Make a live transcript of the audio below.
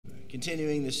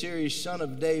continuing the series Son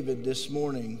of David this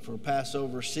morning for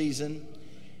Passover season.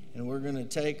 And we're going to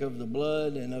take of the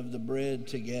blood and of the bread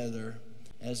together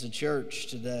as a church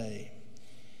today.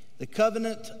 The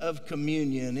covenant of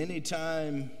communion.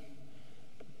 Anytime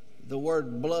the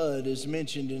word blood is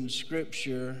mentioned in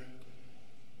Scripture,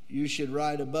 you should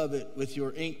write above it with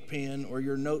your ink pen or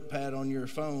your notepad on your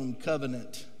phone,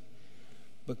 covenant,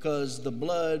 because the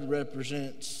blood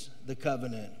represents the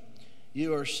covenant.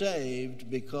 You are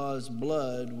saved because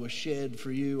blood was shed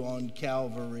for you on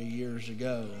Calvary years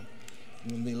ago.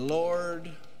 When the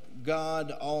Lord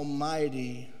God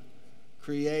Almighty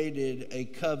created a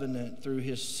covenant through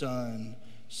His Son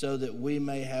so that we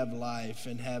may have life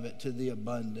and have it to the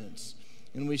abundance.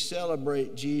 And we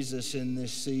celebrate Jesus in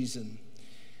this season.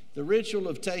 The ritual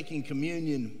of taking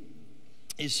communion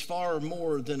is far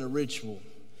more than a ritual.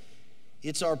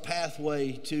 It's our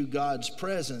pathway to God's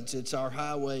presence. It's our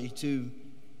highway to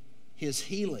His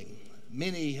healing.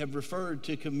 Many have referred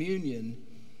to communion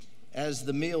as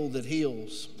the meal that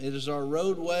heals. It is our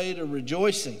roadway to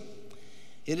rejoicing.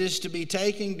 It is to be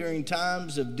taken during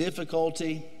times of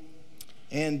difficulty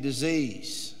and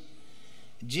disease.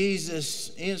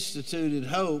 Jesus instituted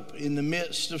hope in the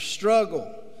midst of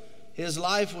struggle. His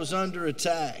life was under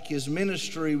attack. His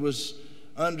ministry was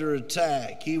under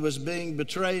attack. He was being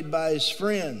betrayed by his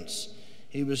friends.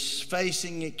 He was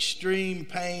facing extreme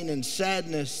pain and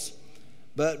sadness,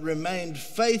 but remained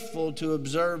faithful to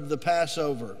observe the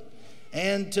Passover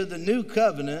and to the new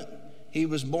covenant he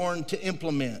was born to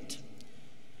implement.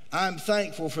 I'm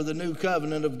thankful for the new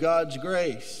covenant of God's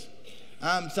grace.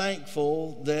 I'm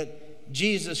thankful that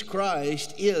Jesus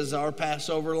Christ is our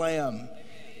Passover lamb.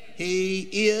 He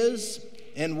is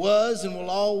and was and will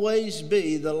always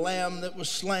be the Lamb that was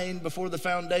slain before the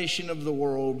foundation of the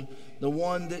world, the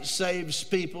one that saves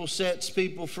people, sets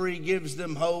people free, gives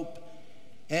them hope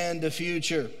and a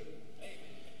future.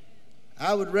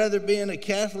 I would rather be in a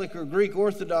Catholic or Greek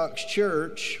Orthodox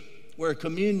church where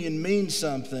communion means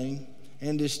something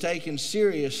and is taken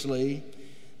seriously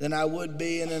than I would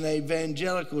be in an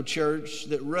evangelical church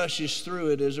that rushes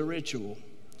through it as a ritual.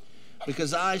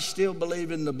 Because I still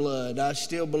believe in the blood. I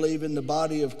still believe in the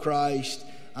body of Christ.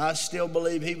 I still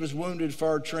believe He was wounded for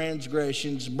our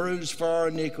transgressions, bruised for our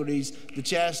iniquities. The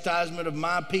chastisement of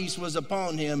my peace was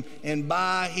upon Him, and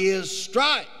by His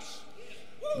stripes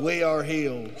we are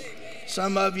healed.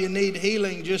 Some of you need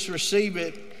healing. Just receive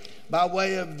it by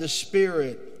way of the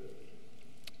Spirit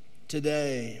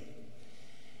today.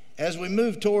 As we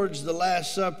move towards the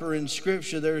Last Supper in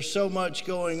Scripture, there's so much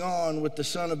going on with the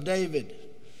Son of David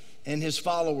and his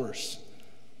followers.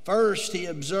 First, he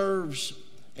observes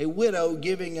a widow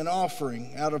giving an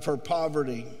offering out of her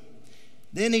poverty.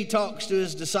 Then he talks to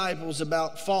his disciples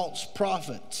about false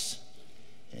prophets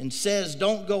and says,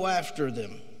 don't go after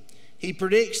them. He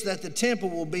predicts that the temple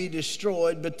will be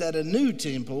destroyed, but that a new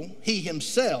temple, he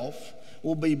himself,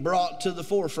 will be brought to the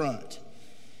forefront.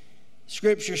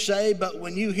 Scriptures say, but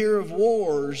when you hear of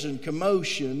wars and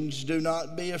commotions, do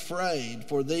not be afraid,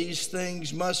 for these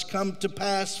things must come to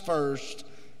pass first.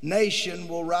 Nation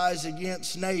will rise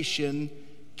against nation,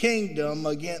 kingdom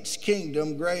against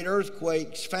kingdom, great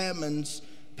earthquakes, famines,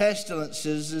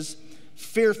 pestilences,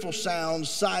 fearful sounds,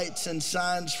 sights, and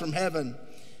signs from heaven.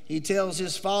 He tells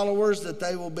his followers that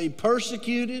they will be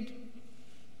persecuted,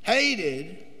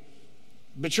 hated,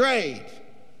 betrayed,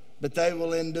 but they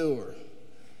will endure.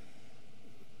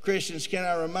 Christians, can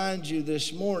I remind you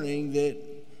this morning that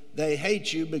they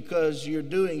hate you because you're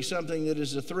doing something that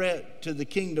is a threat to the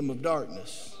kingdom of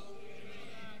darkness.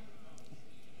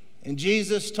 And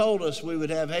Jesus told us we would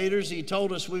have haters. He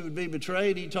told us we would be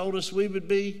betrayed. He told us we would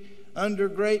be under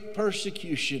great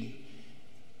persecution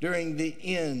during the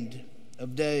end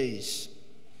of days.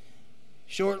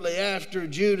 Shortly after,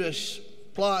 Judas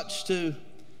plots to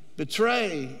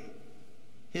betray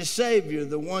his Savior,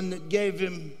 the one that gave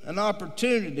him an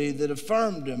opportunity, that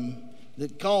affirmed him,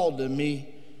 that called him. He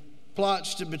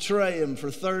plots to betray him for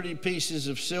 30 pieces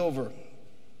of silver.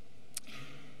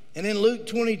 And in Luke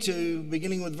 22,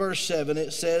 beginning with verse 7,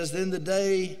 it says, then the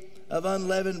day of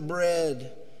unleavened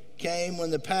bread came when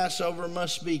the Passover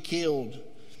must be killed.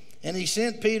 And he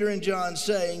sent Peter and John,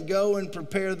 saying, go and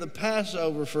prepare the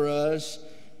Passover for us,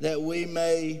 that we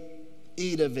may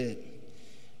eat of it.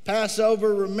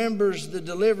 Passover remembers the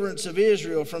deliverance of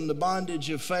Israel from the bondage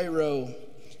of Pharaoh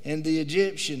and the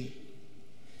Egyptian.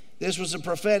 This was a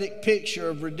prophetic picture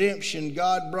of redemption.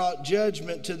 God brought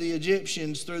judgment to the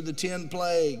Egyptians through the 10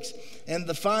 plagues, and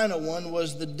the final one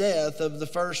was the death of the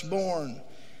firstborn.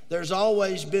 There's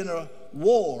always been a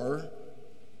war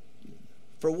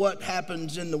for what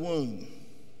happens in the womb.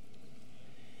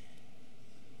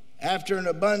 After an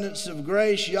abundance of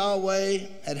grace, Yahweh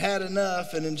had had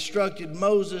enough and instructed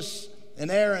Moses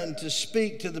and Aaron to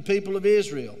speak to the people of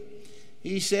Israel.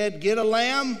 He said, "Get a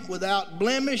lamb without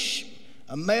blemish,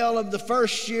 a male of the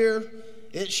first year.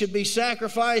 It should be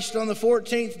sacrificed on the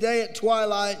 14th day at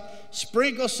twilight.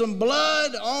 Sprinkle some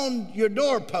blood on your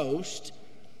doorpost,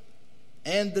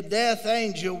 and the death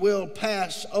angel will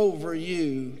pass over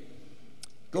you.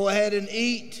 Go ahead and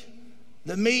eat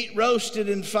the meat roasted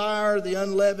in fire, the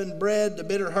unleavened bread, the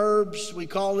bitter herbs. We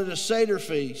call it a Seder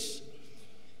feast."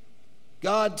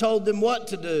 God told them what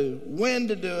to do, when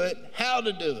to do it, how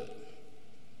to do it,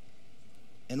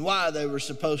 and why they were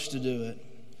supposed to do it.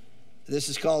 This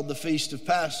is called the Feast of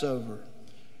Passover.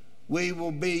 We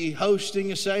will be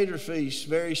hosting a Seder feast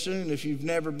very soon if you've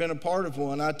never been a part of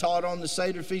one. I taught on the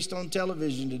Seder feast on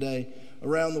television today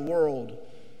around the world.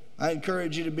 I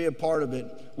encourage you to be a part of it.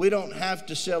 We don't have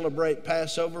to celebrate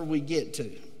Passover, we get to,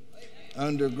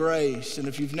 under grace. And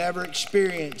if you've never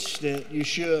experienced it, you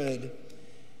should.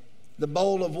 The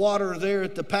bowl of water there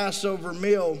at the Passover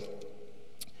meal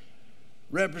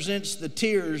represents the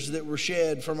tears that were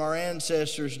shed from our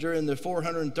ancestors during the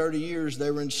 430 years they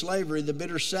were in slavery. The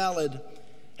bitter salad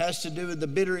has to do with the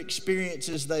bitter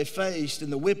experiences they faced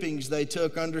and the whippings they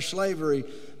took under slavery.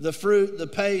 The fruit, the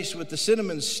paste with the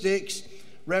cinnamon sticks,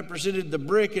 represented the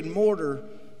brick and mortar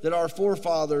that our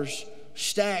forefathers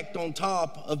stacked on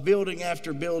top of building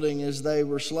after building as they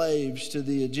were slaves to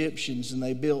the Egyptians and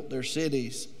they built their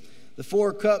cities. The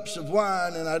 4 cups of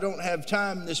wine, and I don't have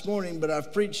time this morning, but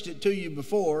I've preached it to you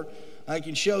before. I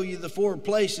can show you the 4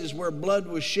 places where blood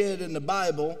was shed in the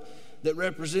Bible that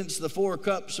represents the 4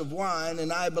 cups of wine,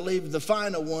 and I believe the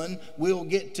final one we'll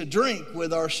get to drink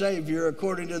with our Savior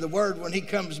according to the Word when He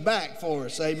comes back for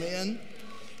us. Amen.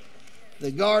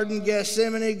 The garden,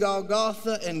 Gethsemane,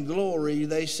 Golgotha, and glory.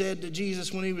 They said to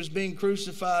Jesus when He was being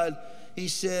crucified, He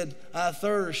said, "I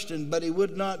thirst," but He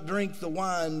would not drink the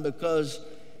wine because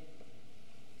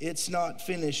it's not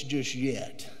finished just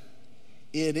yet.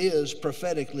 It is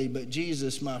prophetically, but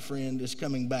Jesus, my friend, is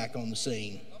coming back on the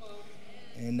scene.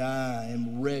 And I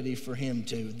am ready for Him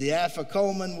to. The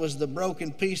afikomen was the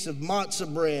broken piece of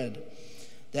matzah bread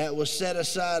that was set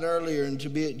aside earlier and to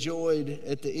be enjoyed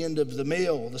at the end of the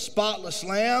meal. The spotless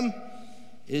lamb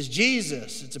is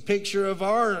Jesus. It's a picture of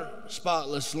our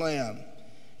spotless lamb.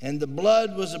 And the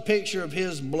blood was a picture of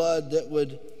His blood that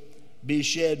would be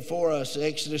shed for us.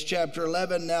 Exodus chapter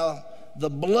 11, "Now the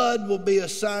blood will be a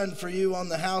sign for you on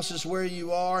the houses where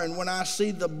you are, and when I see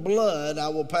the blood, I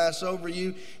will pass over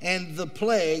you, and the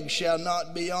plague shall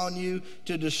not be on you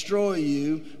to destroy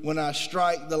you when I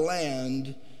strike the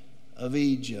land of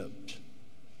Egypt."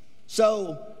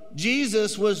 So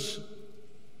Jesus was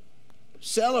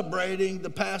celebrating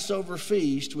the Passover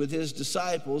feast with His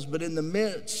disciples, but in the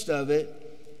midst of it,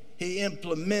 He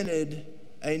implemented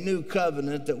a new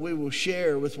covenant that we will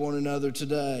share with one another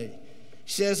today.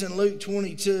 He says in Luke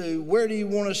 22, "Where do you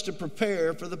want us to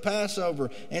prepare for the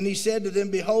Passover?" And He said to them,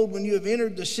 "Behold, when you have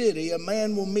entered the city, a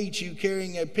man will meet you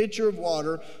carrying a pitcher of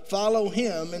water. Follow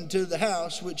him into the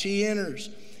house which he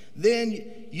enters. Then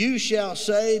you shall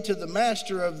say to the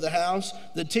master of the house,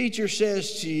 the teacher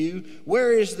says to you,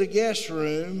 where is the guest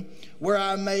room where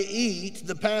I may eat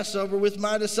the Passover with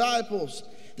my disciples?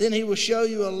 Then he will show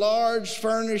you a large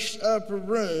furnished upper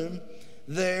room.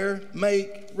 There,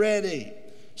 make ready."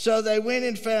 So they went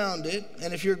and found it.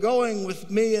 And if you're going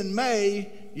with me in May,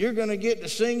 you're going to get to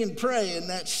sing and pray in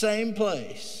that same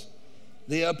place,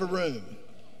 the upper room.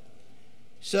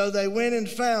 So they went and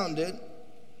found it,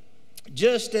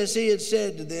 just as he had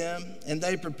said to them, and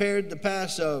they prepared the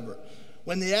Passover.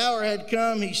 When the hour had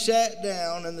come, he sat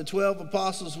down, and the 12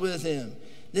 apostles with him.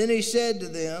 Then he said to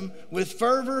them, with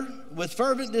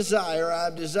fervent desire, I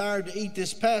have desired to eat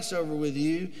this Passover with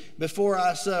you before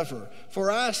I suffer. For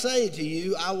I say to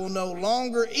you, I will no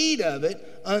longer eat of it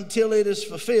until it is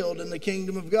fulfilled in the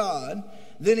kingdom of God.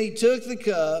 Then he took the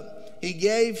cup, he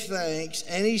gave thanks,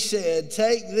 and he said,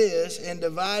 take this and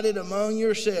divide it among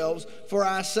yourselves. For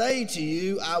I say to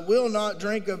you, I will not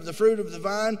drink of the fruit of the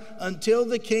vine until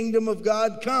the kingdom of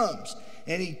God comes.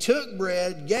 And he took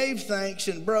bread, gave thanks,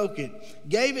 and broke it,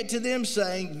 gave it to them,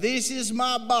 saying, this is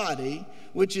my body,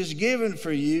 which is given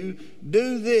for you.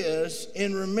 Do this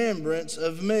in remembrance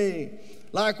of me.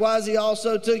 Likewise, he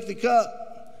also took the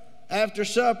cup after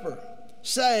supper,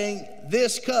 saying,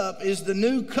 this cup is the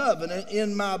new covenant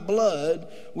in my blood,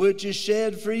 which is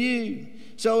shed for you.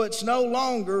 So it's no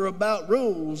longer about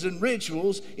rules and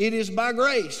rituals. It is by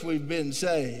grace we've been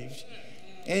saved.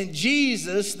 And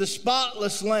Jesus, the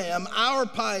spotless Lamb, our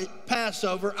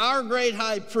Passover, our great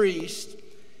high priest,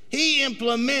 he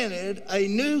implemented a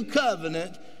new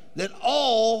covenant that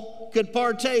all could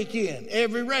partake in,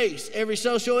 every race, every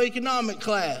socioeconomic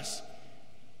class.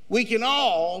 We can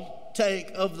all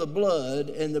take of the blood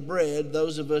and the bread,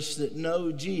 those of us that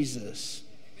know Jesus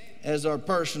as our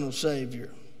personal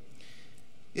Savior.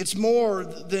 It's more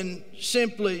than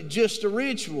simply just a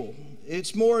ritual.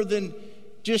 It's more than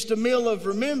just a meal of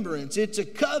remembrance. It's a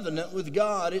covenant with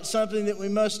God. It's something that we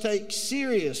must take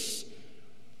serious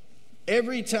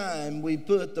every time we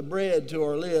put the bread to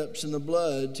our lips and the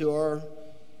blood to our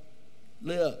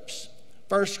lips.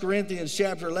 1 Corinthians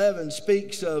chapter 11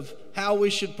 speaks of how we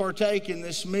should partake in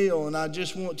this meal, and I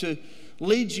just want to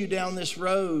lead you down this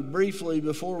road briefly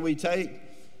before we take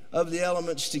of the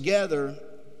elements together.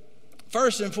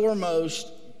 First and foremost,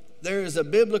 there is a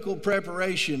biblical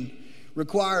preparation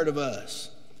required of us.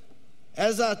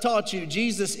 As I taught you,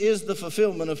 Jesus is the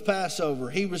fulfillment of Passover.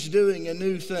 He was doing a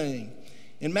new thing.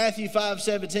 In Matthew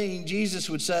 5:17, Jesus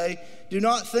would say, "Do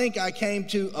not think I came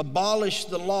to abolish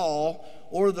the law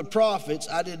or the prophets.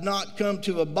 I did not come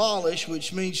to abolish,"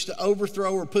 which means to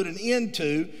overthrow or put an end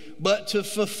to, but to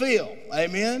fulfill.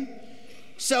 Amen?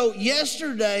 So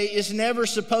yesterday is never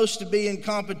supposed to be in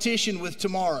competition with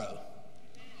tomorrow.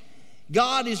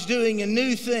 God is doing a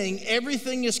new thing.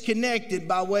 Everything is connected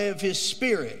by way of His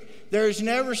Spirit. There's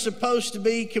never supposed to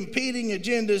be competing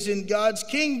agendas in God's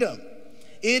kingdom.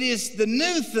 It is the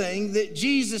new thing that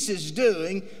Jesus is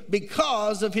doing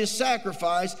because of His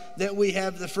sacrifice that we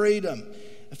have the freedom.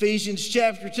 Ephesians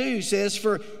chapter 2 says,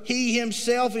 "For He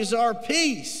Himself is our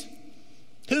peace,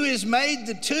 who has made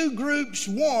the two groups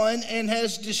one and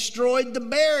has destroyed the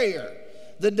barrier,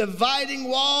 the dividing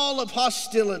wall of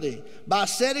hostility, by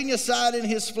setting aside in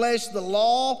His flesh the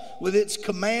law with its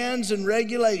commands and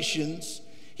regulations."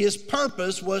 His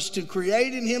purpose was to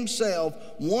create in Himself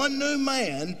one new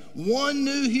man, one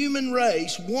new human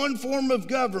race, one form of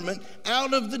government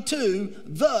out of the two,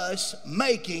 thus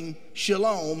making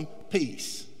shalom,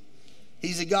 peace.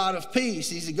 He's a God of peace.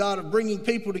 He's a God of bringing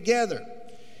people together.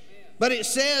 But it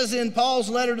says in Paul's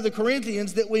letter to the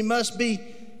Corinthians that we must be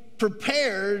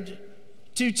prepared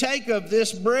to take of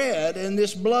this bread and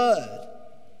this blood.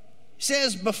 It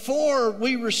says before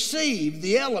we receive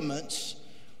the elements,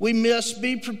 we must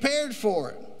be prepared for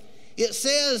it. It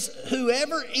says,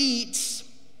 "Whoever eats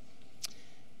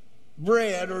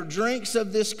bread or drinks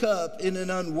of this cup in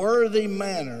an unworthy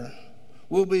manner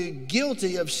will be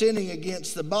guilty of sinning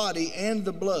against the body and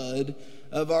the blood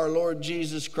of our Lord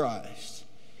Jesus Christ."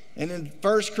 And in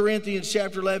 1 Corinthians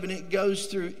chapter 11, it goes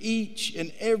through each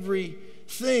and every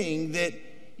thing that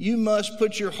you must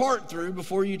put your heart through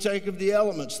before you take of the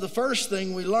elements. The first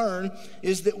thing we learn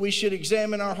is that we should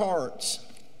examine our hearts.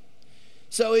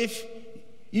 So if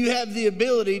you have the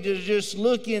ability to just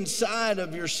look inside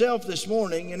of yourself this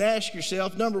morning and ask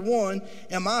yourself, number one,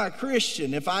 am I a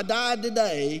Christian? If I died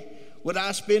today, would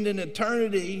I spend an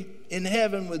eternity in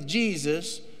heaven with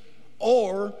Jesus,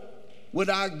 or would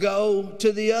I go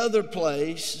to the other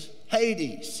place,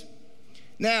 Hades?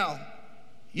 Now,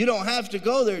 you don't have to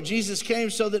go there. Jesus came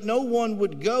so that no one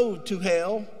would go to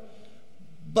hell,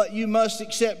 but you must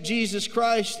accept Jesus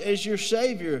Christ as your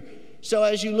Savior. So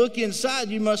as you look inside,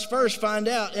 you must first find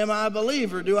out, am I a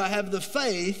believer? Do I have the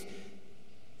faith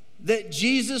that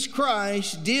Jesus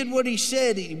Christ did what He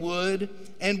said He would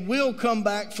and will come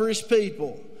back for His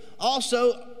people?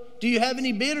 Also, do you have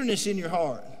any bitterness in your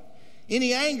heart?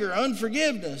 Any anger,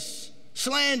 unforgiveness,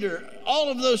 slander, all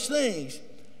of those things?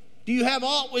 Do you have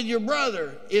aught with your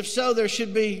brother? If so, there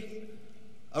should be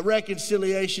a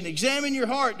reconciliation. Examine your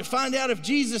heart to find out if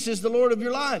Jesus is the Lord of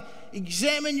your life.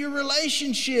 Examine your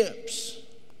relationships.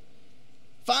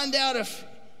 Find out if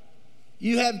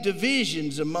you have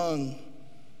divisions among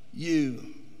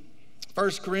you.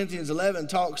 1 Corinthians 11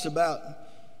 talks about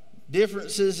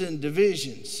differences and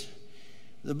divisions.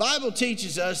 The Bible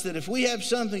teaches us that if we have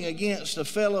something against a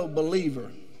fellow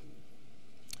believer,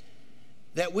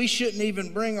 that we shouldn't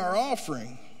even bring our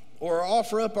offering or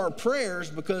offer up our prayers,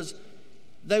 because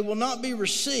they will not be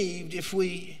received if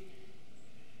we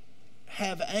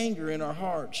have anger in our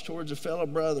hearts towards a fellow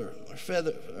brother or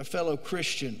a fellow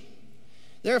Christian.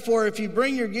 Therefore, if you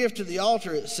bring your gift to the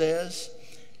altar, it says,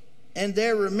 and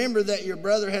there remember that your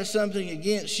brother has something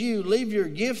against you, leave your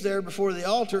gift there before the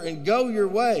altar and go your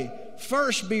way.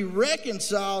 First be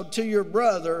reconciled to your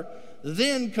brother,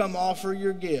 then come offer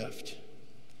your gift.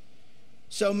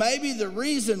 So maybe the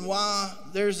reason why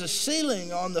there's a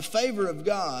ceiling on the favor of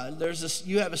God,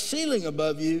 you have a ceiling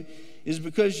above you, is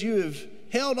because you have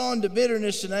held on to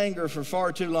bitterness and anger for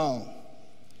far too long.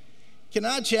 Can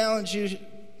I challenge you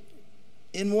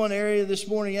in one area this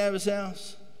morning, Abba's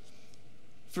house?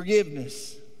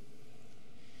 Forgiveness.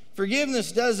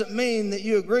 Forgiveness doesn't mean that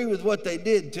you agree with what they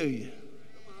did to you.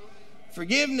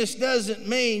 Forgiveness doesn't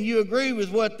mean you agree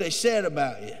with what they said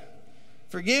about you.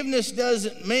 Forgiveness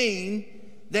doesn't mean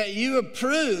that you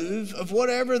approve of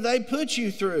whatever they put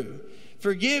you through.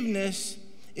 Forgiveness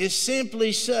is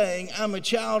simply saying, I'm a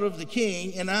child of the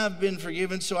King and I've been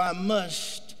forgiven, so I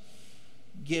must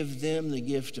give them the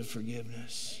gift of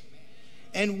forgiveness.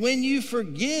 And when you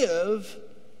forgive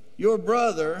your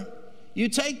brother, you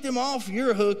take them off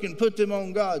your hook and put them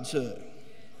on God's hook.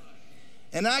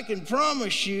 And I can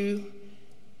promise you,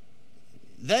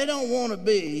 they don't want to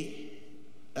be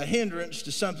a hindrance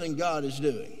to something God is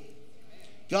doing.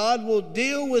 God will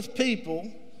deal with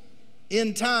people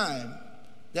in time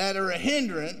that are a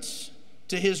hindrance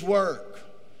to his work.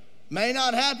 May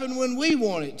not happen when we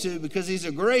want it to, because he's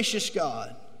a gracious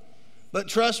God. But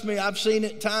trust me, I've seen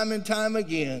it time and time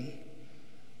again.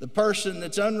 The person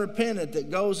that's unrepentant, that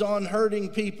goes on hurting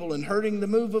people and hurting the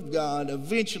move of God,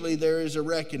 eventually there is a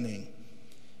reckoning.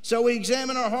 So we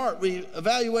examine our heart, we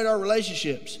evaluate our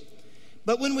relationships.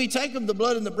 But when we take of the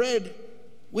blood and the bread,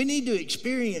 we need to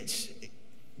experience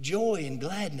joy and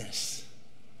gladness.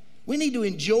 We need to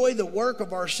enjoy the work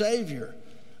of our Savior.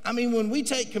 I mean, when we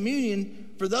take communion,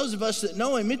 for those of us that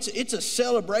know him, it's a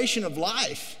celebration of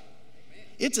life.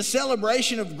 It's a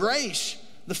celebration of grace.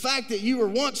 The fact that you were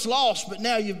once lost, but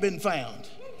now you've been found.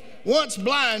 Once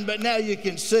blind, but now you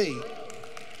can see.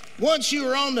 Once you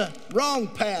were on the wrong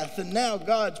path, and now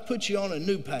God's put you on a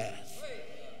new path.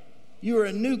 You are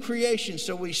a new creation,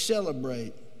 so we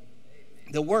celebrate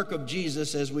the work of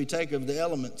Jesus as we take of the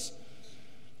elements.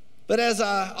 But as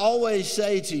I always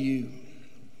say to you,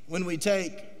 when we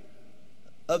take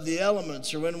of the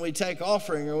elements, or when we take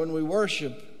offering, or when we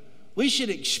worship, we should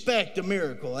expect a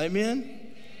miracle. Amen?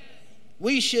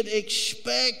 We should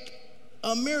expect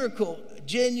a miracle.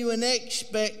 Genuine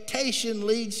expectation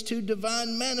leads to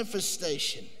divine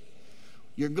manifestation.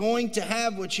 You're going to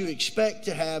have what you expect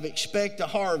to have. Expect a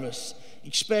harvest.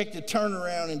 Expect a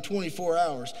turnaround in 24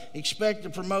 hours. Expect a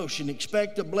promotion.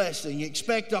 Expect a blessing.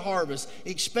 Expect a harvest.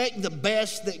 Expect the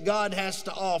best that God has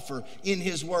to offer in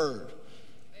his word.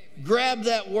 Grab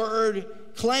that word,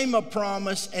 claim a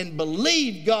promise, and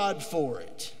believe God for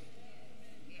it.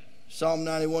 Psalm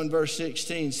 91 verse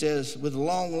 16 says, with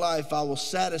long life I will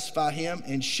satisfy him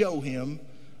and show him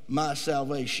my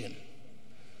salvation.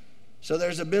 So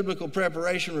there's a biblical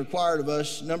preparation required of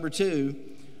us. Number two,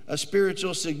 a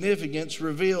spiritual significance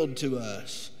revealed to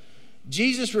us.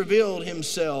 Jesus revealed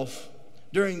himself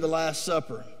during the Last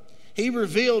Supper. He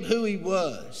revealed who he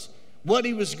was, what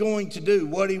he was going to do,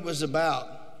 what he was about.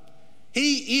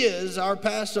 He is our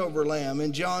Passover lamb.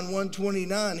 In John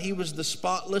 1:29, he was the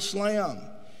spotless lamb.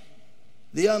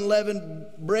 The unleavened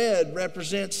bread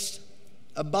represents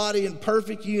a body in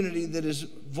perfect unity that is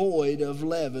void of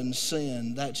leaven,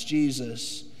 sin. That's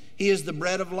Jesus. He is the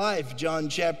bread of life, John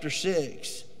chapter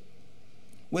 6.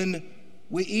 When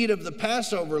we eat of the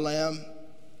Passover lamb,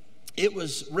 it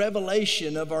was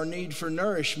revelation of our need for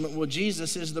nourishment. Well,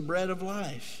 Jesus is the bread of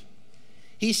life.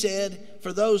 He said,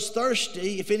 for those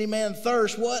thirsty, if any man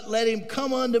thirst, what? Let him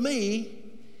come unto me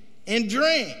and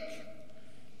drink.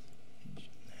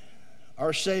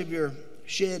 Our Savior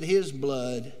shed his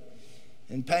blood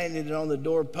and painted it on the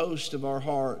doorpost of our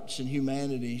hearts and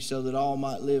humanity so that all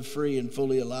might live free and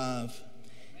fully alive.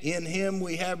 In him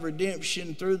we have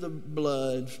redemption through the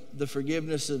blood, the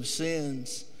forgiveness of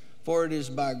sins, for it is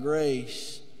by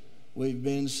grace we've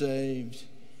been saved.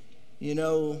 You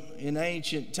know, in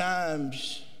ancient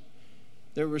times,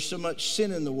 there was so much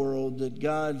sin in the world that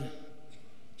God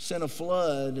sent a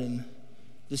flood and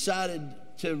decided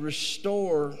to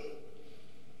restore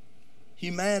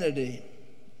humanity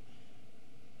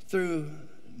through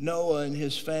Noah and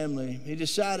his family. He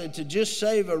decided to just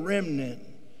save a remnant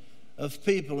of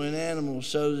people and animals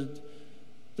so that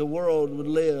the world would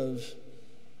live.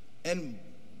 And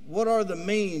what are the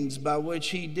means by which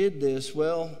he did this?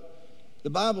 Well, the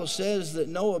Bible says that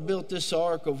Noah built this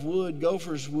ark of wood,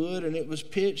 gopher's wood, and it was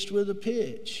pitched with a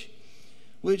pitch,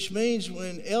 which means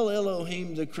when El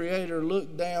Elohim, the Creator,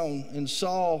 looked down and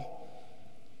saw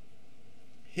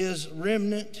his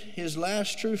remnant, his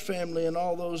last true family, and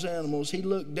all those animals, he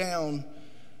looked down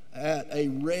at a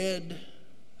red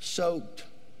soaked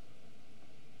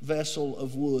vessel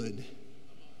of wood.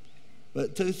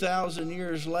 But 2,000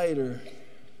 years later,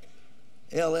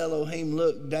 El Elohim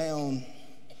looked down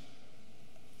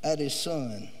at his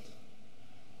son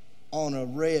on a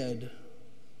red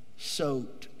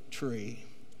soaked tree,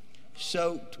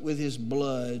 soaked with his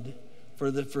blood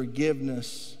for the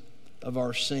forgiveness of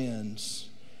our sins.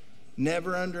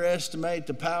 Never underestimate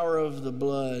the power of the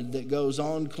blood that goes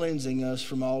on cleansing us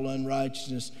from all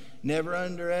unrighteousness. Never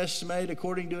underestimate,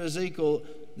 according to Ezekiel,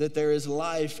 that there is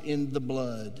life in the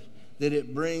blood. that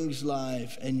it brings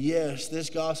life. And yes,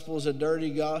 this gospel is a dirty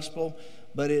gospel,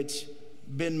 but it's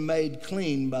been made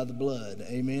clean by the blood.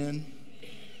 Amen.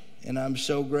 And I'm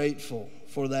so grateful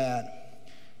for that.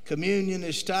 Communion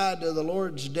is tied to the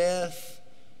Lord's death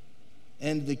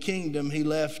and the kingdom he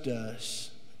left us,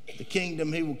 the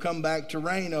kingdom he will come back to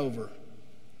reign over.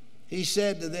 He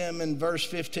said to them in verse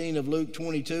 15 of Luke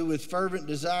 22, with fervent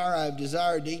desire I have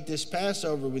desired to eat this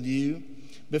Passover with you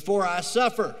before I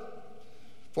suffer.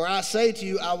 For I say to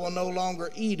you, I will no longer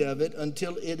eat of it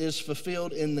until it is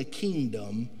fulfilled in the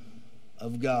kingdom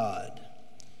of God.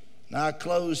 Now I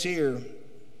close here.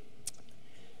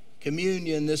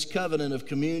 Communion, this covenant of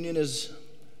communion, is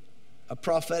a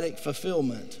prophetic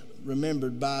fulfillment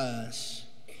remembered by us.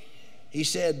 He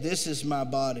said, this is my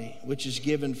body, which is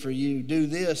given for you. Do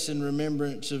this in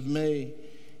remembrance of me.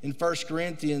 In 1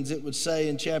 Corinthians, it would say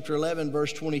in chapter 11,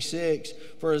 verse 26,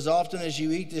 for as often as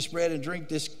you eat this bread and drink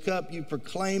this cup, you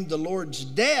proclaim the Lord's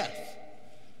death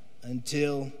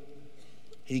until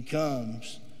he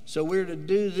comes. So we're to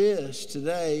do this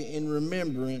today in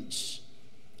remembrance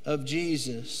of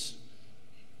Jesus.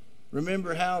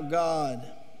 Remember how God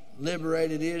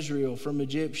liberated Israel from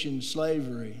Egyptian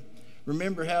slavery.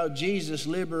 Remember how Jesus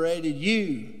liberated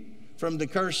you from the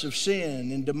curse of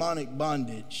sin and demonic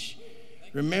bondage.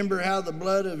 Remember how the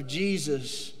blood of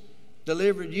Jesus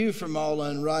delivered you from all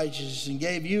unrighteousness and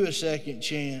gave you a second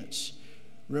chance.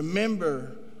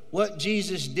 Remember what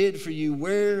Jesus did for you,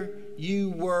 where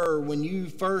you were when you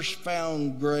first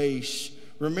found grace.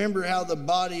 Remember how the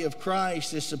body of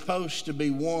Christ is supposed to be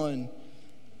one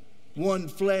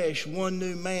flesh, one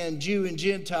new man, Jew and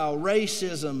Gentile.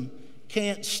 Racism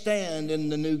can't stand in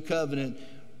the new covenant.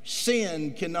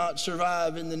 Sin cannot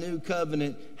survive in the new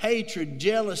covenant. Hatred,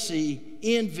 jealousy,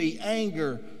 envy,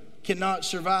 anger cannot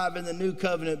survive in the new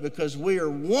covenant, because we are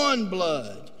one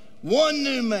blood, one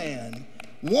new man,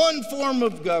 one form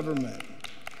of government,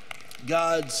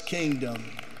 God's kingdom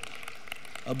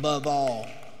above all.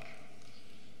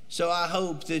 So I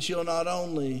hope that you'll not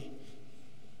only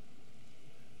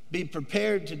be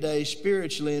prepared today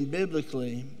spiritually and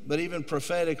biblically, but even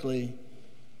prophetically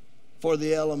for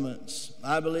the elements.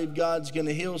 I believe God's going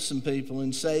to heal some people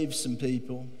and save some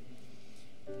people.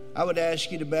 I would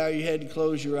ask you to bow your head and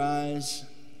close your eyes.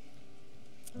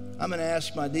 I'm going to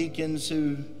ask my deacons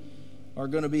who are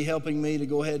going to be helping me to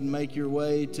go ahead and make your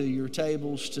way to your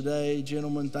tables today.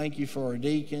 Gentlemen, thank you for our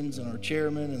deacons and our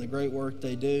chairmen and the great work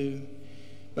they do.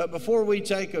 But before we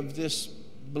take of this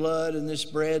blood and this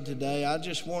bread today, I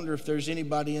just wonder if there's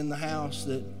anybody in the house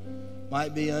that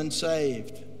might be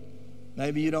unsaved.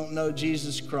 Maybe you don't know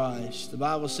Jesus Christ. The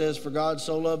Bible says, for God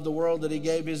so loved the world that he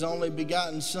gave his only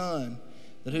begotten Son,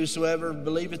 that whosoever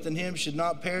believeth in him should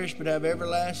not perish but have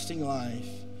everlasting life.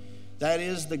 That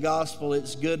is the gospel.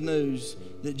 It's good news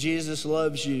that Jesus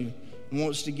loves you and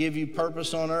wants to give you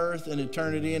purpose on earth and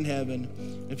eternity in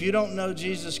heaven. If you don't know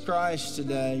Jesus Christ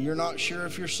today, you're not sure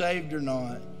if you're saved or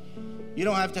not, you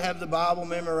don't have to have the Bible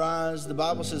memorized. The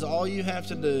Bible says all you have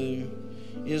to do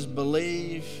is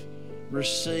believe,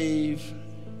 receive,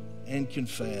 and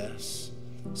confess.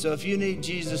 So if you need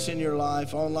Jesus in your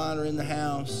life, online or in the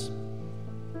house,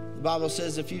 the Bible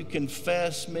says if you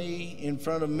confess me in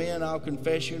front of men, I'll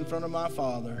confess you in front of my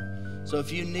Father. So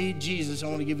if you need Jesus, I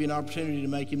want to give you an opportunity to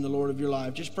make him the Lord of your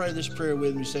life. Just pray this prayer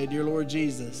with me. Say, dear Lord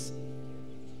Jesus,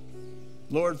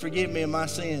 Lord, forgive me of my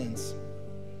sins.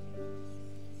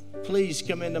 Please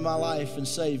come into my life and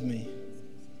save me.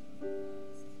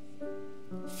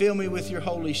 Fill me with your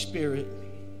Holy Spirit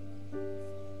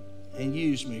and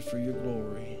use me for your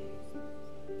glory.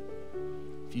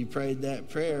 If you prayed that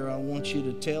prayer, I want you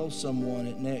to tell someone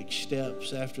at Next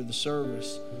Steps after the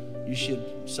service. You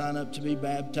should sign up to be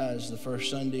baptized the first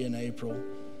Sunday in April.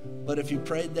 But if you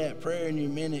prayed that prayer and you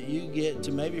meant it, you get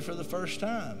to, maybe for the first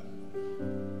time,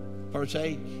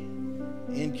 partake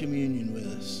in communion with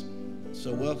us.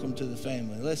 So welcome to the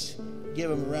family. Let's give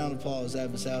them a round of applause at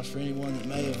Abba's house for anyone that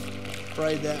may have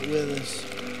prayed that with us.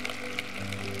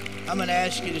 I'm going to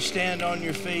ask you to stand on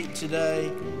your feet today.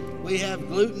 We have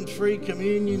gluten-free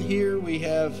communion here. We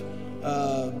have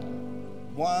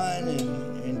wine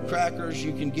and crackers.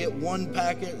 You can get one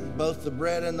packet. Both the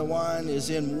bread and the wine is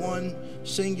in one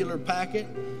singular packet.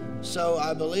 So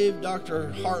I believe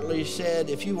Dr. Hartley said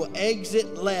if you will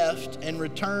exit left and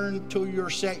return to your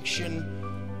section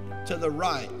to the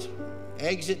right,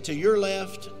 exit to your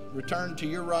left, return to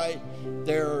your right.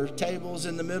 There are tables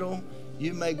in the middle.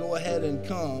 You may go ahead and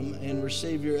come and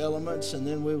receive your elements, and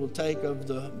then we will take of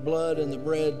the blood and the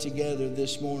bread together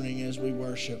this morning as we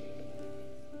worship.